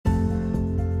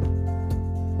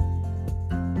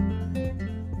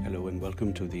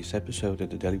welcome to this episode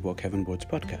of the Daily Walk Heavenwards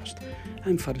podcast.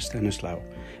 I'm Father Stanislaw,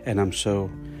 and I'm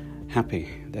so happy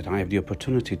that I have the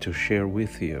opportunity to share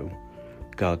with you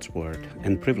God's Word,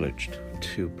 and privileged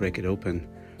to break it open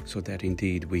so that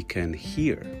indeed we can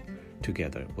hear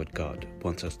together what God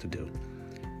wants us to do.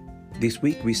 This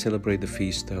week we celebrate the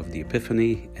Feast of the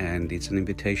Epiphany, and it's an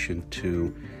invitation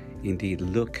to indeed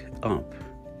look up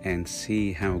and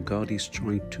see how God is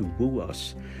trying to woo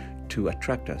us, to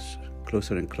attract us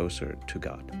closer and closer to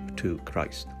God, to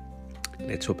Christ.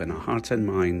 Let's open our hearts and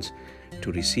minds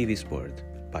to receive His Word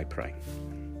by praying.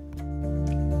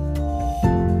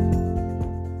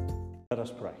 Let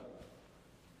us pray.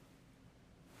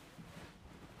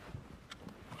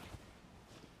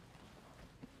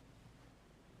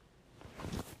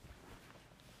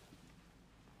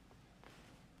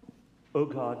 O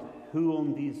God, who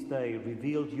on this day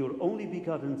revealed your only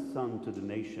begotten Son to the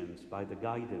nations by the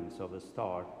guidance of a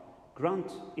star,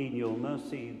 grant in your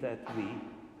mercy that we,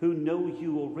 who know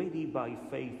you already by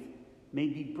faith, may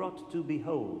be brought to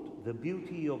behold the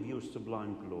beauty of your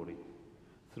sublime glory.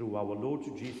 Through our Lord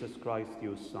Jesus Christ,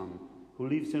 your Son, who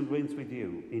lives and reigns with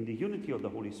you in the unity of the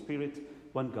Holy Spirit,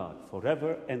 one God,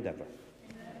 forever and ever.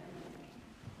 Amen.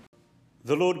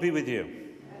 The Lord be with you.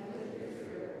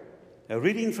 A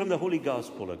reading from the Holy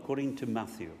Gospel according to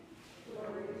Matthew.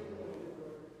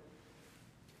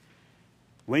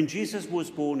 When Jesus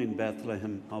was born in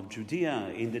Bethlehem of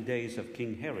Judea in the days of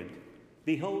King Herod,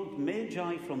 behold,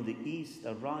 Magi from the east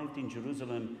arrived in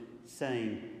Jerusalem,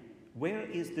 saying, "Where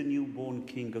is the newborn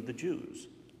King of the Jews?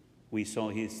 We saw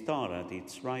his star at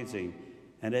its rising,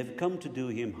 and have come to do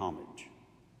him homage."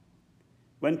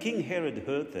 When King Herod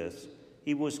heard this,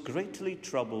 he was greatly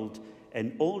troubled,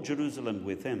 and all Jerusalem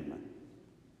with him.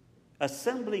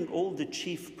 Assembling all the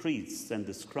chief priests and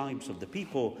the scribes of the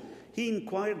people, he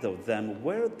inquired of them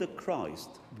where the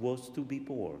Christ was to be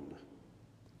born.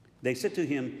 They said to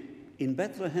him, "In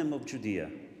Bethlehem of Judea,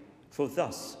 for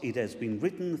thus it has been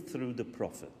written through the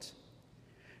prophet.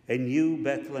 And you,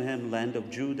 Bethlehem, land of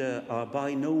Judah, are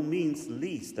by no means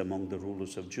least among the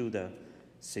rulers of Judah,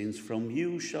 since from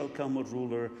you shall come a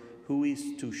ruler who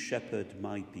is to shepherd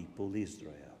my people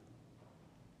Israel."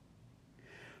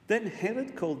 Then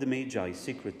Herod called the Magi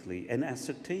secretly and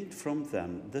ascertained from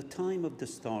them the time of the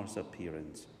star's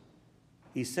appearance.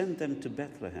 He sent them to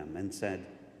Bethlehem and said,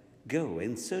 "Go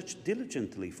and search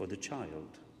diligently for the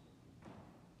child.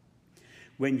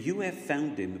 When you have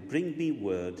found him, bring me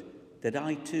word that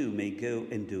I too may go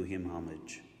and do him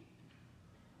homage."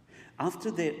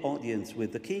 After their audience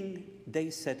with the king, they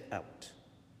set out.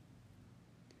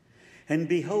 And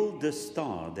behold, the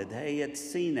star that they had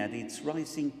seen at its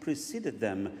rising preceded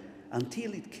them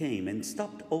until it came and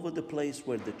stopped over the place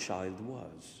where the child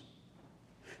was.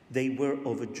 They were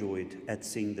overjoyed at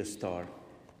seeing the star,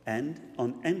 and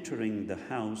on entering the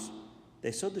house,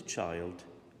 they saw the child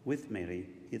with Mary,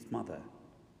 his mother.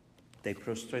 They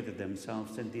prostrated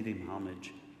themselves and did him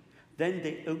homage. Then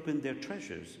they opened their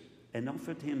treasures and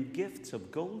offered him gifts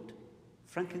of gold,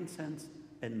 frankincense,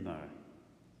 and myrrh.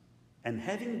 And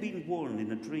having been warned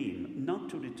in a dream not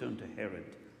to return to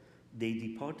Herod, they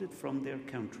departed from their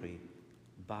country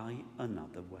by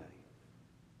another way.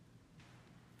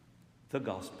 The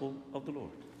Gospel of the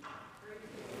Lord.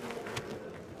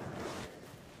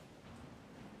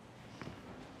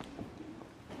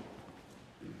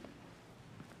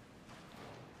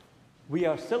 We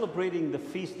are celebrating the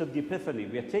Feast of the Epiphany.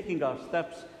 We are taking our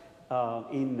steps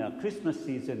in Christmas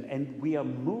season, and we are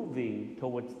moving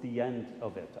towards the end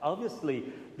of it.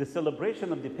 Obviously, the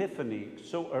celebration of the Epiphany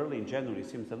so early in January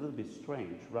seems a little bit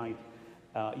strange, right?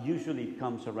 Usually it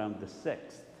comes around the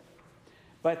 6th.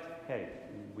 But hey,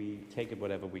 we take it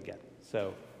whatever we get.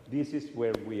 So this is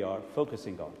where we are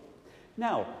focusing on.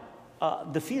 Now,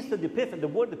 the Feast of the Epiphany, the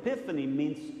word Epiphany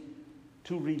means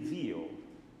to reveal.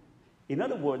 In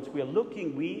other words,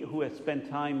 we who have spent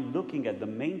time looking at the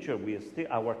manger,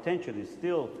 our attention is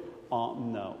still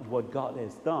on what God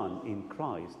has done in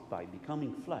Christ by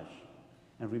becoming flesh.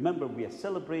 And remember, we are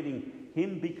celebrating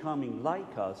Him becoming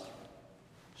like us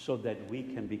so that we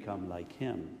can become like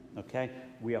Him, okay?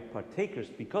 We are partakers,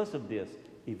 because of this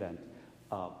event,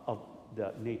 of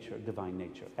the nature, divine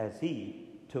nature, as He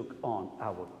took on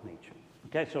our nature.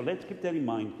 Okay, so let's keep that in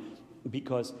mind,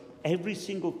 because every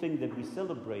single thing that we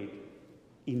celebrate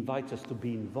invites us to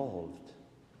be involved,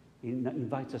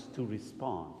 invites us to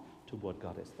respond to what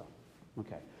God has done.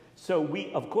 Okay, so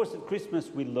of course, at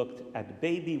Christmas, we looked at the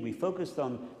baby, we focused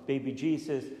on baby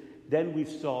Jesus, then we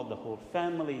saw the whole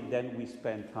family, then we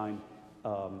spent time,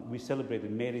 we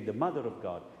celebrated Mary, the Mother of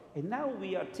God, and now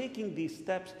we are taking these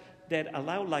steps that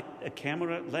allow, like a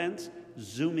camera lens,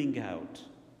 zooming out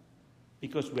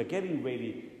because we're getting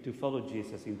ready to follow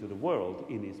Jesus into the world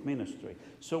in his ministry.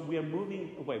 So we are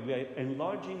moving away. We are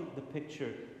enlarging the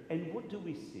picture. And what do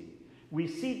we see? We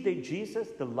see that Jesus,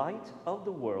 the light of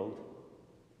the world,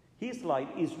 his light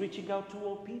is reaching out to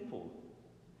all people.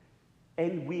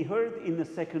 And we heard in the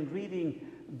second reading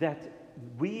that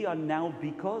we are now,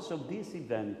 because of this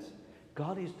event,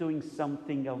 God is doing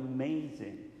something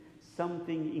amazing,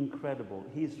 something incredible.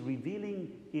 He's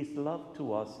revealing his love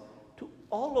to us, to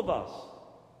all of us.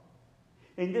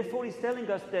 And therefore he's telling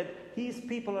us that his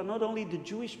people are not only the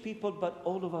Jewish people, but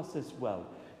all of us as well.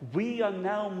 We are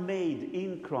now made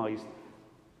in Christ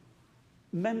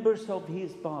members of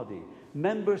his body,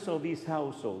 members of his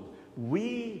household.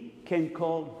 We can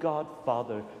call God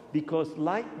Father because,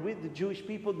 like with the Jewish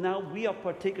people, now we are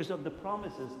partakers of the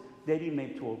promises that he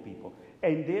made to all people.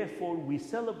 And therefore we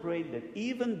celebrate that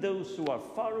even those who are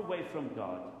far away from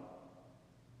God,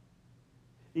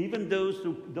 even those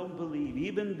who don't believe,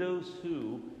 even those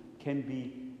who can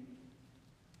be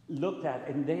looked at,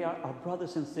 and they are our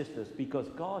brothers and sisters, because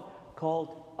God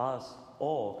called us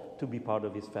all to be part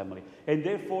of his family. And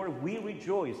therefore we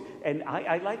rejoice. And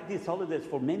I like these holidays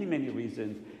for many, many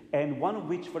reasons. And one of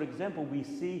which, for example, we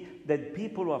see that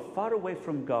people who are far away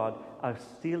from God are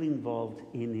still involved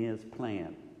in his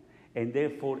plan. And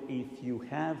therefore, if you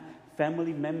have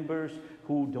family members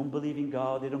who don't believe in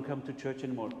God, they don't come to church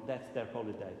anymore, that's their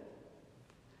holiday.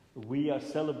 We are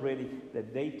celebrating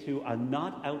that they too are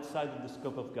not outside of the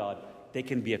scope of God. They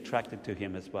can be attracted to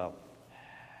him as well.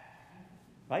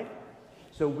 Right?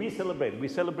 So we celebrate. We're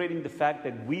celebrating the fact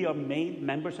that we are made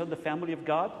members of the family of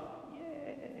God.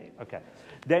 Yay! Okay.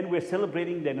 Then we're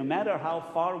celebrating that no matter how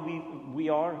far we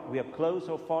are close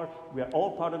or far, we are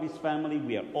all part of his family.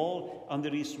 We are all under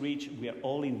his reach. We are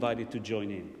all invited to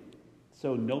join in.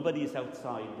 So nobody is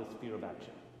outside the sphere of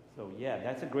action. So yeah,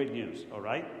 that's a great news, all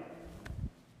right?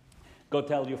 Go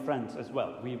tell your friends as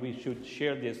well. We should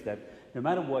share this, that no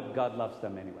matter what, God loves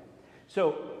them anyway.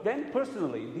 So then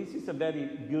personally, this is a very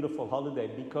beautiful holiday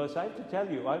because I have to tell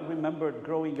you, I remember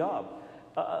growing up.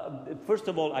 First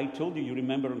of all, I told you, you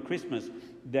remember on Christmas,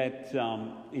 that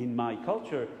in my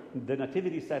culture, the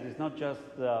nativity set is not just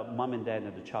mom and dad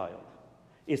and the child.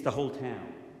 It's the whole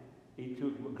town.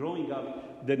 Growing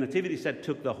up, the nativity set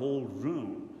took the whole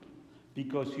room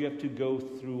because you have to go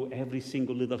through every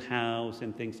single little house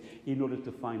and things in order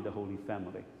to find the Holy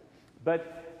Family.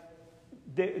 But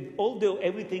although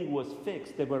everything was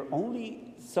fixed, there were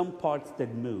only some parts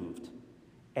that moved,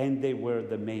 and they were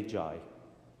the Magi.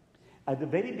 At the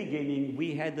very beginning,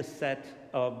 we had a set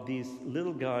of these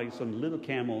little guys on little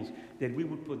camels that we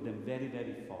would put them very,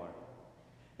 very far.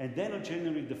 And then on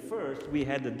January the 1st, we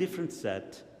had a different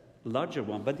set, larger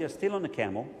one, but they're still on a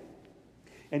camel,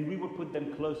 and we would put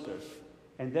them closer.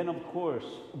 And then, of course,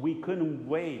 we couldn't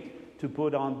wait to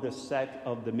put on the set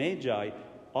of the Magi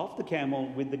off the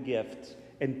camel with the gifts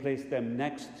and place them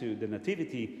next to the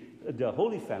Nativity, the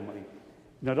Holy Family.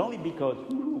 Not only because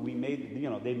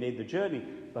they made the journey,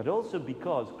 but also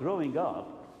because growing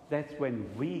up, that's when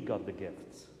we got the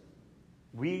gifts.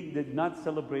 We did not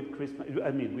celebrate Christmas.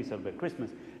 I mean, we celebrate Christmas,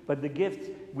 but the gifts,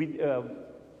 we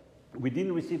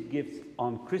didn't receive gifts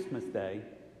on Christmas Day.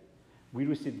 We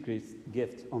received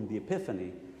gifts on the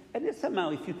Epiphany. And it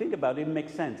somehow, if you think about it, it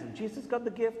makes sense. Jesus got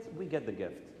the gifts, we get the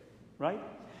gift, right?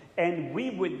 And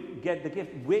we would get the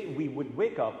gift. We would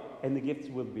wake up, and the gifts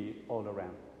would be all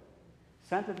around.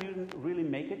 Santa didn't really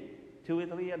make it to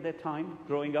Italy at that time,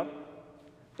 growing up,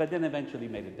 but then eventually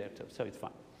made it there too, so it's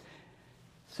fine.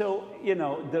 So,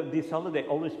 this holiday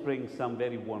always brings some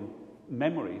very warm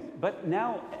memories. But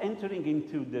now, entering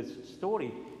into this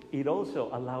story, it also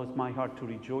allows my heart to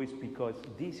rejoice because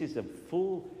this is a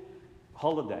full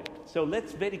holiday. So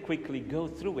let's very quickly go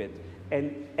through it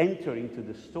and enter into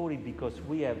the story because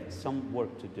we have some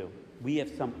work to do. We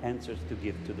have some answers to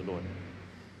give to the Lord.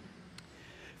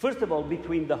 First of all,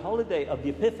 between the holiday of the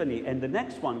Epiphany and the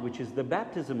next one, which is the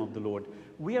baptism of the Lord,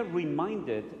 we are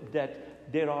reminded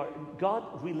that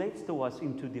God relates to us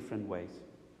in two different ways.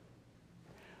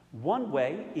 One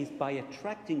way is by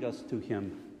attracting us to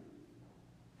him,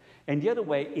 and the other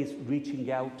way is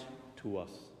reaching out to us.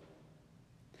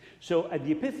 So at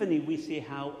the Epiphany, we see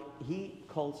how he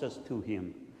calls us to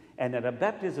him. And at the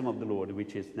baptism of the Lord,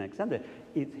 which is next Sunday,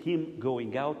 it's him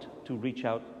going out to reach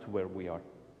out to where we are.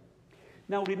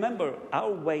 Now remember,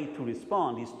 our way to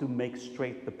respond is to make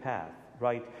straight the path,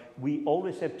 right? We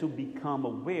always have to become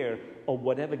aware of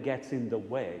whatever gets in the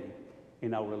way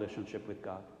in our relationship with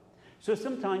God. So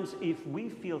sometimes if we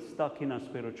feel stuck in our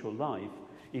spiritual life,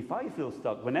 if I feel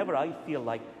stuck, whenever I feel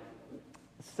like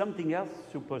something else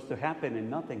is supposed to happen and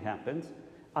nothing happens,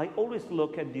 I always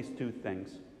look at these two things.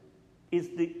 Is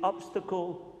the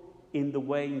obstacle in the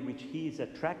way in which he is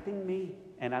attracting me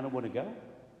and I don't want to go?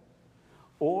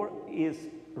 Or is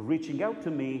reaching out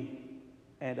to me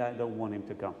and I don't want him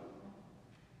to come?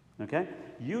 Okay?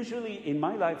 Usually in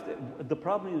my life, the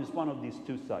problem is one of these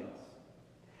two sides.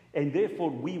 And therefore,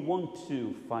 we want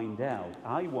to find out,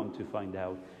 I want to find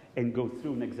out, and go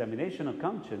through an examination of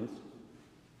conscience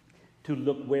to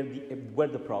look where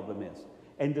the problem is.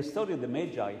 And the story of the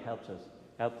Magi helps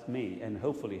me, and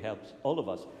hopefully helps all of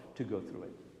us to go through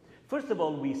it. First of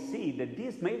all, we see that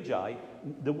these Magi,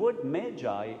 the word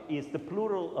Magi is the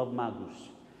plural of magus.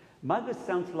 Magus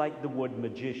sounds like the word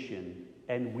magician,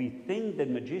 and we think that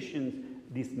magicians,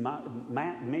 these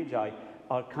Magi,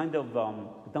 are kind of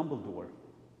Dumbledore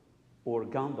or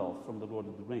Gandalf from the Lord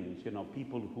of the Rings,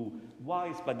 people who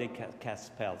wise but they cast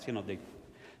spells,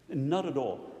 not at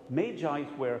all. Magi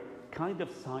were kind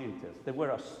of scientists, they were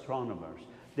astronomers,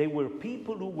 they were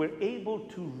people who were able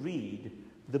to read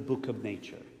the book of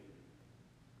nature.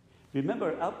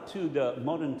 Remember, up to the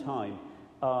modern time,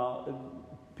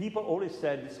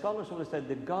 scholars always said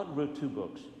that God wrote two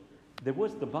books. There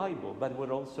was the Bible, but there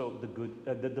was also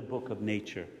the book of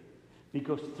nature.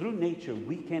 Because through nature,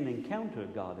 we can encounter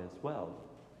God as well.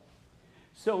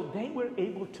 So they were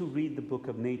able to read the book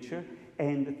of nature,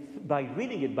 and by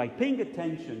reading it, by paying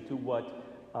attention to what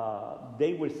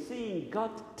they were seeing,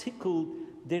 God tickled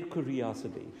their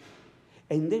curiosity.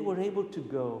 And they were able to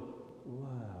go,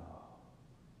 wow,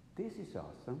 this is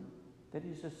awesome. That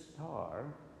is a star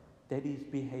that is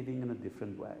behaving in a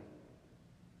different way.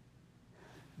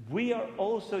 We are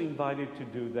also invited to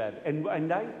do that.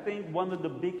 And I think one of the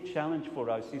big challenge for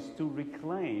us is to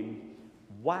reclaim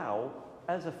wow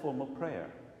as a form of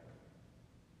prayer.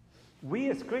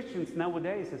 We as Christians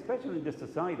nowadays, especially in this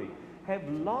society, have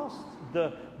lost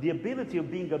the ability of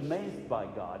being amazed by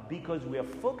God because we are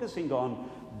focusing on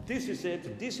this is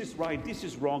it, this is right, this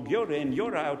is wrong, you're in,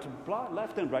 you're out,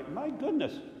 left and right. My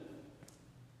goodness.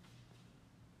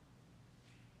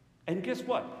 And guess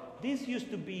what? This used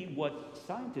to be what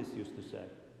scientists used to say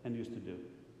and used to do.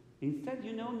 Instead,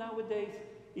 nowadays,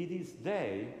 it is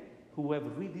they who have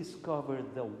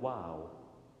rediscovered the wow.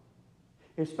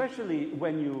 Especially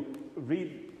when you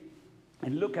read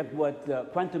and look at what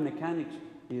quantum mechanics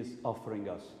is offering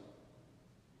us.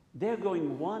 They're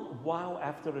going one wow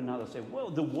after another, say, well,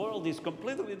 the world is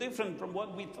completely different from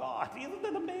what we thought. Isn't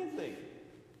that amazing?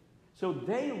 So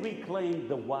they reclaim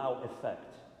the wow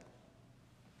effect.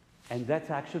 And that's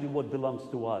actually what belongs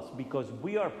to us, because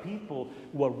we are people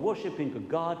who are worshiping a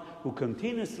God who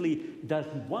continuously does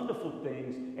wonderful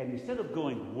things, and instead of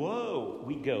going, whoa,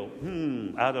 we go,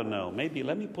 I don't know, maybe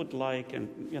let me put like, and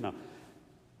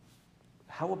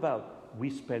How about we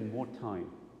spend more time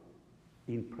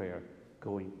in prayer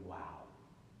going, wow,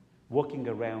 walking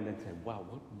around and saying, wow,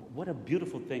 what a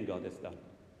beautiful thing God has done.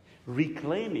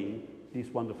 Reclaiming these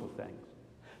wonderful things.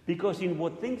 Because in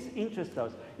what things interest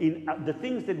us, in the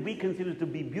things that we consider to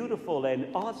be beautiful and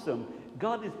awesome,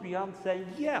 God is beyond saying,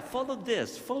 yeah, follow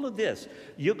this.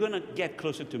 You're going to get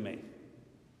closer to me.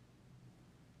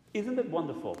 Isn't it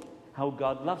wonderful how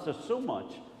God loves us so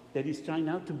much that he's trying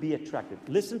now to be attractive?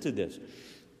 Listen to this.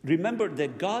 Remember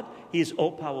that God is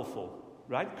all-powerful,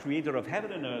 right? Creator of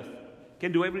heaven and earth,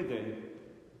 can do everything.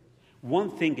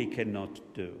 One thing he cannot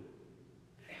do,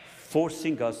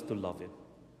 forcing us to love him.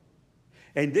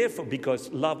 And therefore, because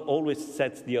love always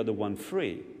sets the other one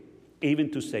free,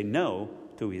 even to say no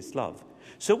to his love.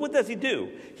 So what does he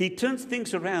do? He turns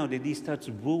things around and he starts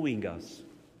wooing us.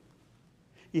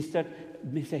 He say,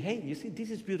 hey, you see, this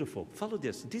is beautiful. Follow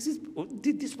this. This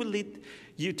will lead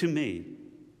you to me.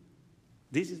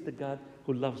 This is the God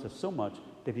who loves us so much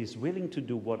that he's willing to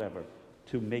do whatever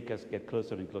to make us get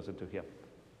closer and closer to him.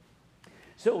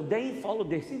 So they follow.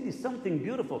 They see there's something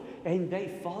beautiful, and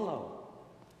they follow.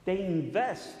 They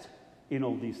invest in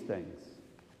all these things.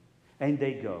 And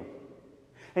they go.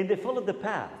 And they follow the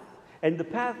path. And the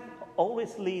path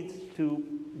always leads to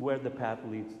where the path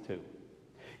leads to.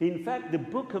 In fact, the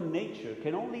book of nature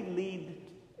can only lead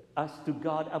us to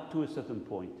God up to a certain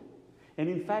point. And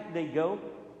in fact, they go,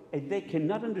 and they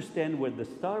cannot understand where the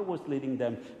star was leading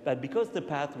them, but because the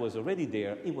path was already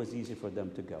there, it was easy for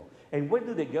them to go. And where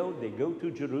do they go? They go to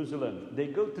Jerusalem. They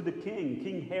go to the king,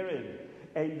 King Herod.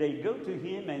 And they go to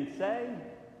him and say,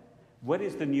 where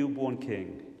is the newborn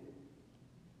king?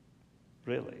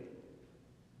 Really?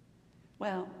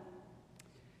 Well,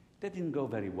 that didn't go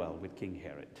very well with King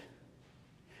Herod.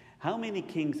 How many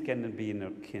kings can there be in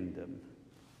a kingdom?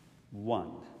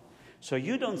 One. So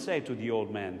you don't say to the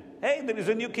old man, hey, there is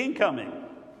a new king coming.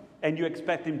 And you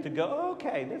expect him to go, oh,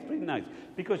 okay, that's pretty nice.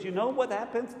 Because you know what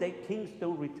happens? Kings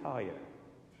don't retire.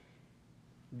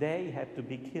 They have to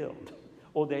be killed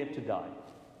or they have to die.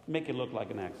 Make it look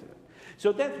like an accident.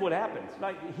 So that's what happens.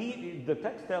 Like the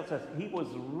text tells us he was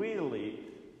really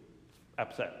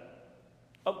upset.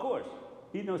 Of course,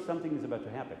 he knows something is about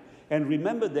to happen. And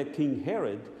remember that King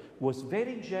Herod was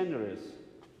very generous,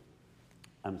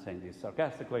 I'm saying this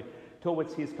sarcastically,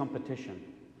 towards his competition.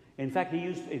 In fact,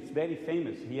 it's very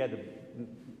famous, he had a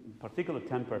particular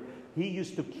temper. He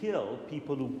used to kill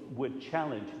people who would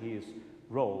challenge his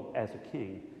role as a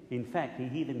king. In fact,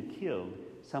 he even killed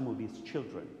some of his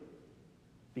children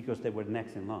because they were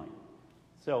next in line.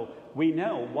 So we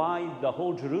know why the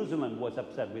whole Jerusalem was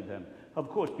upset with him. Of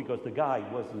course, because the guy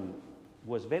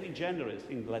was very generous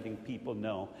in letting people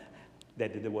know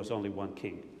that there was only one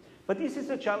king. But this is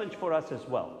a challenge for us as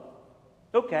well.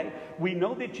 Okay, we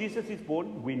know that Jesus is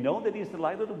born. We know that he's the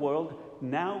light of the world.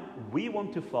 Now we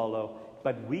want to follow,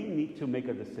 but we need to make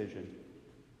a decision.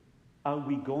 Are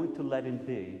we going to let him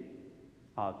be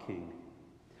our king?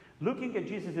 Looking at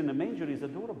Jesus in the manger is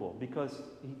adorable because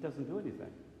he doesn't do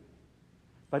anything.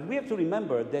 But we have to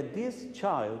remember that this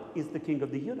child is the king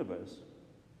of the universe.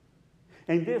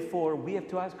 And therefore, we have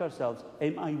to ask ourselves,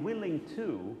 am I willing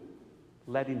to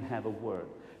let him have a word?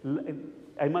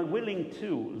 Am I willing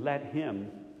to let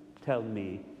him tell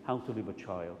me how to live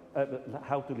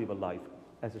how to live a life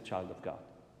as a child of God?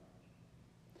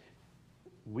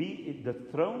 The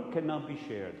throne cannot be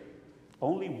shared.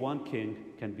 Only one king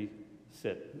can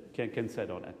sit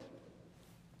on it.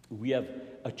 We have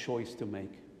a choice to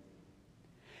make.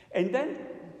 And then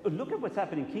look at what's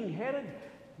happening. King Herod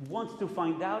wants to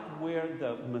find out where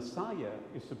the Messiah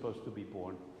is supposed to be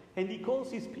born. And he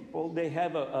calls his people. They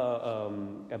have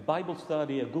a Bible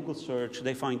study, a Google search.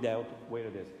 They find out where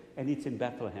it is. And it's in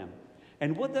Bethlehem.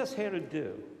 And what does Herod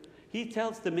do? He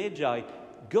tells the Magi,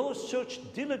 go search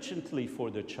diligently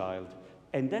for the child,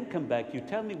 and then come back. You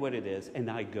tell me where it is, and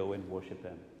I go and worship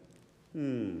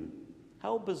him.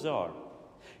 How bizarre.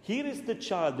 Here is the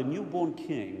child, the newborn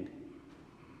king,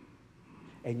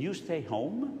 and you stay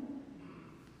home?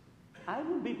 I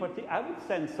would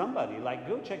send somebody, like,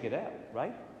 go check it out,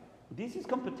 right? This is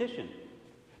competition.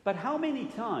 But how many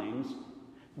times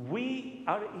we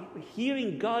are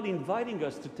hearing God inviting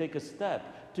us to take a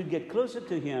step, to get closer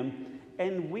to him,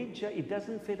 and it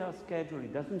doesn't fit our schedule,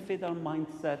 it doesn't fit our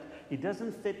mindset, it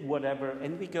doesn't fit whatever,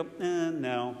 and we go,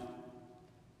 no.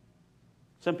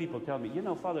 Some people tell me,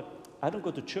 Father, I don't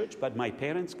go to church, but my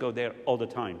parents go there all the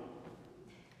time.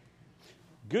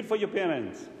 Good for your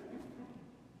parents.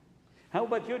 How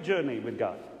about your journey with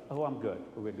God? Oh, I'm good.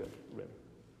 We're good. Really.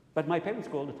 But my parents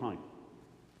go all the time.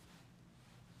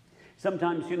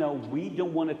 Sometimes, we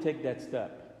don't want to take that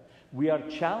step. We are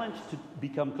challenged to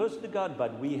become closer to God,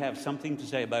 but we have something to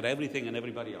say about everything and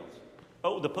everybody else.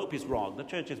 Oh, the Pope is wrong. The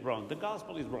church is wrong. The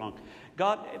gospel is wrong.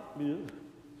 God, you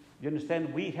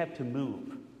understand? We have to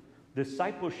move.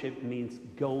 Discipleship means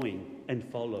going and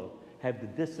follow. Have the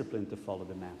discipline to follow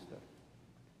the master.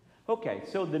 Okay,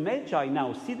 so the Magi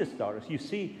now see the stars. You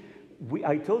see,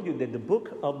 I told you that the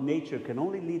book of nature can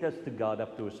only lead us to God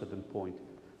up to a certain point.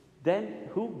 Then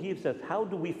who gives us, how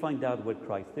do we find out what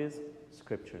Christ is?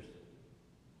 Scriptures.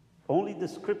 Only the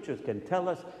scriptures can tell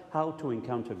us how to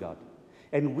encounter God.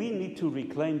 And we need to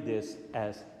reclaim this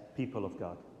as people of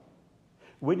God.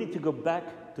 We need to go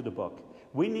back to the book.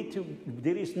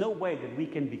 There is no way that we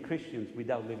can be Christians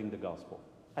without living the gospel.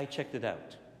 I checked it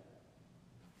out.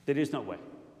 There is no way.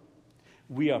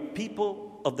 We are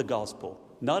people of the gospel,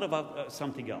 not about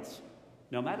something else,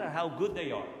 no matter how good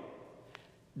they are.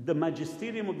 The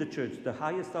magisterium of the church, the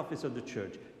highest office of the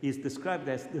church, is described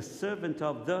as the servant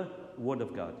of the Word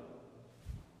of God.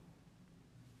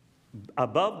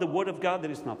 Above the Word of God,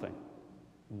 there is nothing.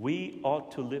 We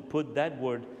ought to put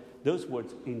those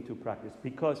words into practice,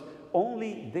 because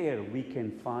only there we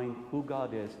can find who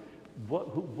God is,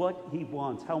 what he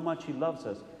wants, how much he loves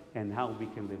us, and how we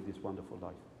can live this wonderful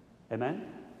life. Amen?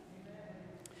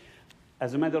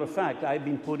 As a matter of fact, I've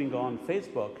been putting on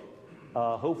Facebook,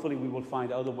 hopefully we will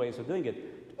find other ways of doing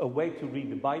it, a way to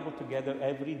read the Bible together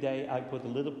every day. I put a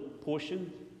little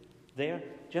portion there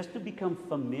just to become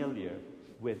familiar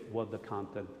with what the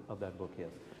content of that book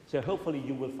is. So hopefully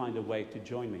you will find a way to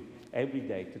join me every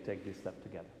day to take this step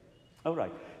together. All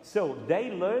right. So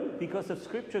they learn because of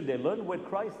Scripture. They learn what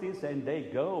Christ is, and they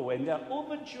go, and they're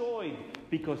overjoyed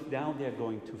because now they're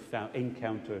going to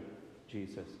encounter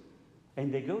Jesus.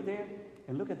 And they go there,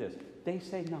 and look at this. They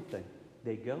say nothing.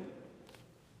 They go.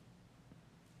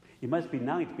 It must be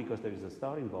night because there is a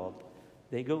star involved.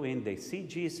 They go in, they see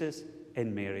Jesus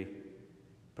and Mary.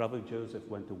 Probably Joseph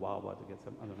went to Wawa to get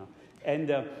some, I don't know.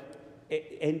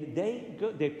 And they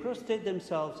go, they prostrate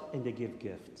themselves and they give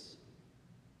gifts.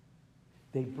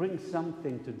 They bring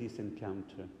something to this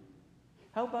encounter.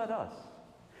 How about us?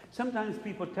 Sometimes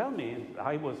people tell me, and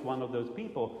I was one of those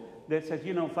people, that says,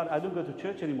 Father, I don't go to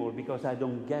church anymore because I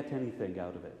don't get anything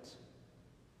out of it.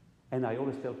 And I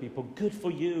always tell people, good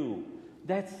for you.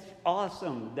 That's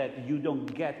awesome that you don't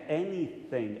get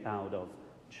anything out of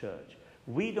church.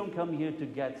 We don't come here to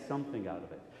get something out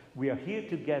of it. We are here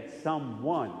to get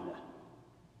someone.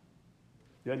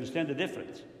 You understand the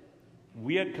difference?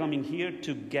 We are coming here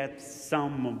to get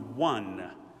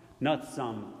someone, not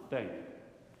something.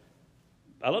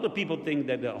 A lot of people think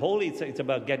that the holy, it's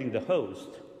about getting the host.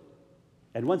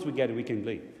 And once we get it, we can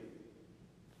leave.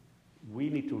 We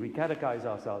need to recatechize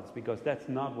ourselves because that's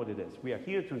not what it is. We are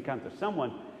here to encounter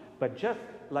someone, but just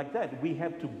like that, we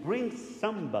have to bring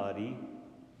somebody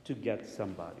to get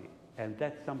somebody. And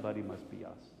that somebody must be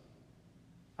us.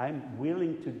 I'm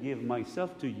willing to give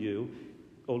myself to you,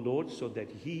 O Lord, so that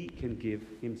He can give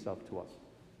Himself to us.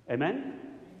 Amen?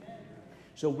 Amen.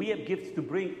 So we have gifts to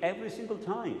bring every single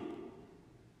time.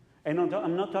 And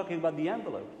I'm not talking about the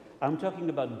envelope. I'm talking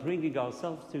about bringing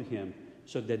ourselves to Him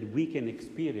so that we can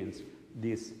experience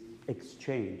this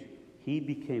exchange. He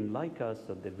became like us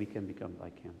so that we can become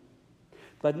like Him.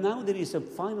 But now there is a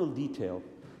final detail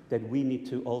that we need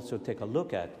to also take a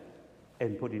look at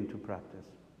and put into practice.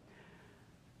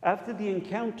 After the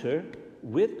encounter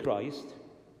with Christ,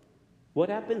 what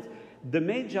happens? The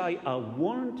Magi are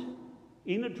warned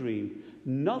in a dream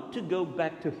not to go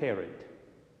back to Herod,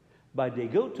 but they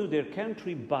go to their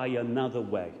country by another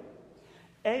way.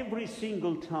 Every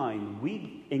single time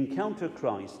we encounter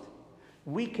Christ,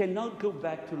 we cannot go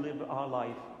back to live our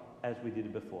life as we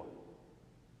did before.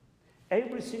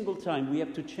 Every single time we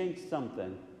have to change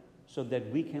something so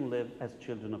that we can live as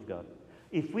children of God.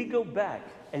 If we go back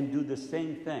and do the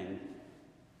same thing,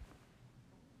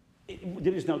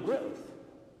 there is no growth.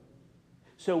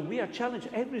 So we are challenged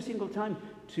every single time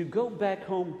to go back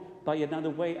home by another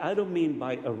way. I don't mean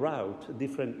by a route,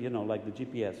 different, like the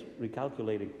GPS,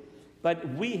 recalculating. But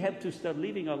we have to start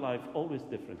living our life always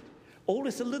different,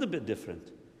 always a little bit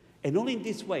different. And only in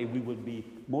this way we will be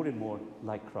more and more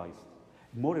like Christ,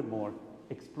 more and more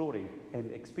exploring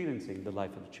and experiencing the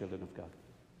life of the children of God.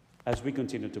 As we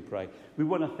continue to pray, we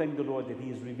want to thank the Lord that He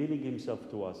is revealing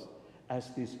Himself to us as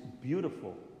this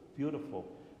beautiful, beautiful,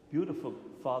 beautiful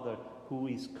Father who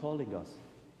is calling us.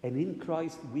 And in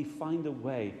Christ, we find a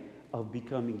way of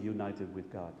becoming united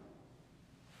with God.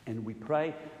 And we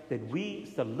pray that we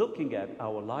start looking at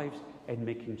our lives and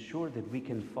making sure that we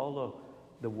can follow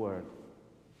the Word.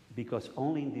 Because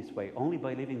only in this way, only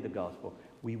by living the gospel,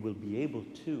 we will be able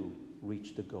to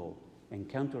reach the goal,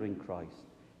 encountering Christ,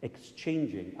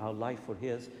 exchanging our life for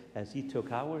His as He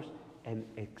took ours, and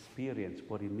experience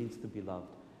what it means to be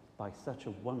loved by such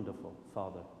a wonderful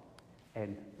Father.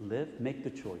 And make the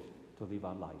choice to live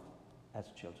our life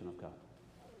as children of God.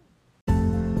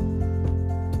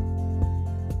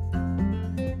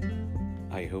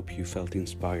 I hope you felt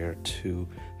inspired to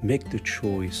make the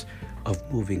choice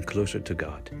of moving closer to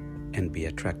God and be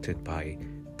attracted by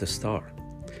the star,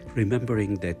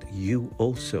 remembering that you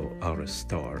also are a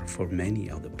star for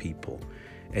many other people.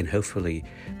 And hopefully,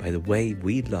 by the way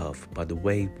we love, by the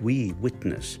way we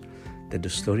witness that the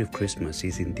story of Christmas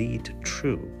is indeed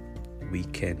true, we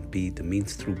can be the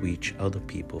means through which other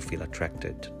people feel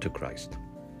attracted to Christ.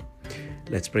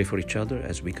 Let's pray for each other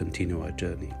as we continue our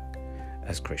journey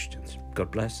as Christians.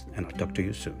 God bless, and I'll talk to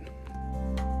you soon.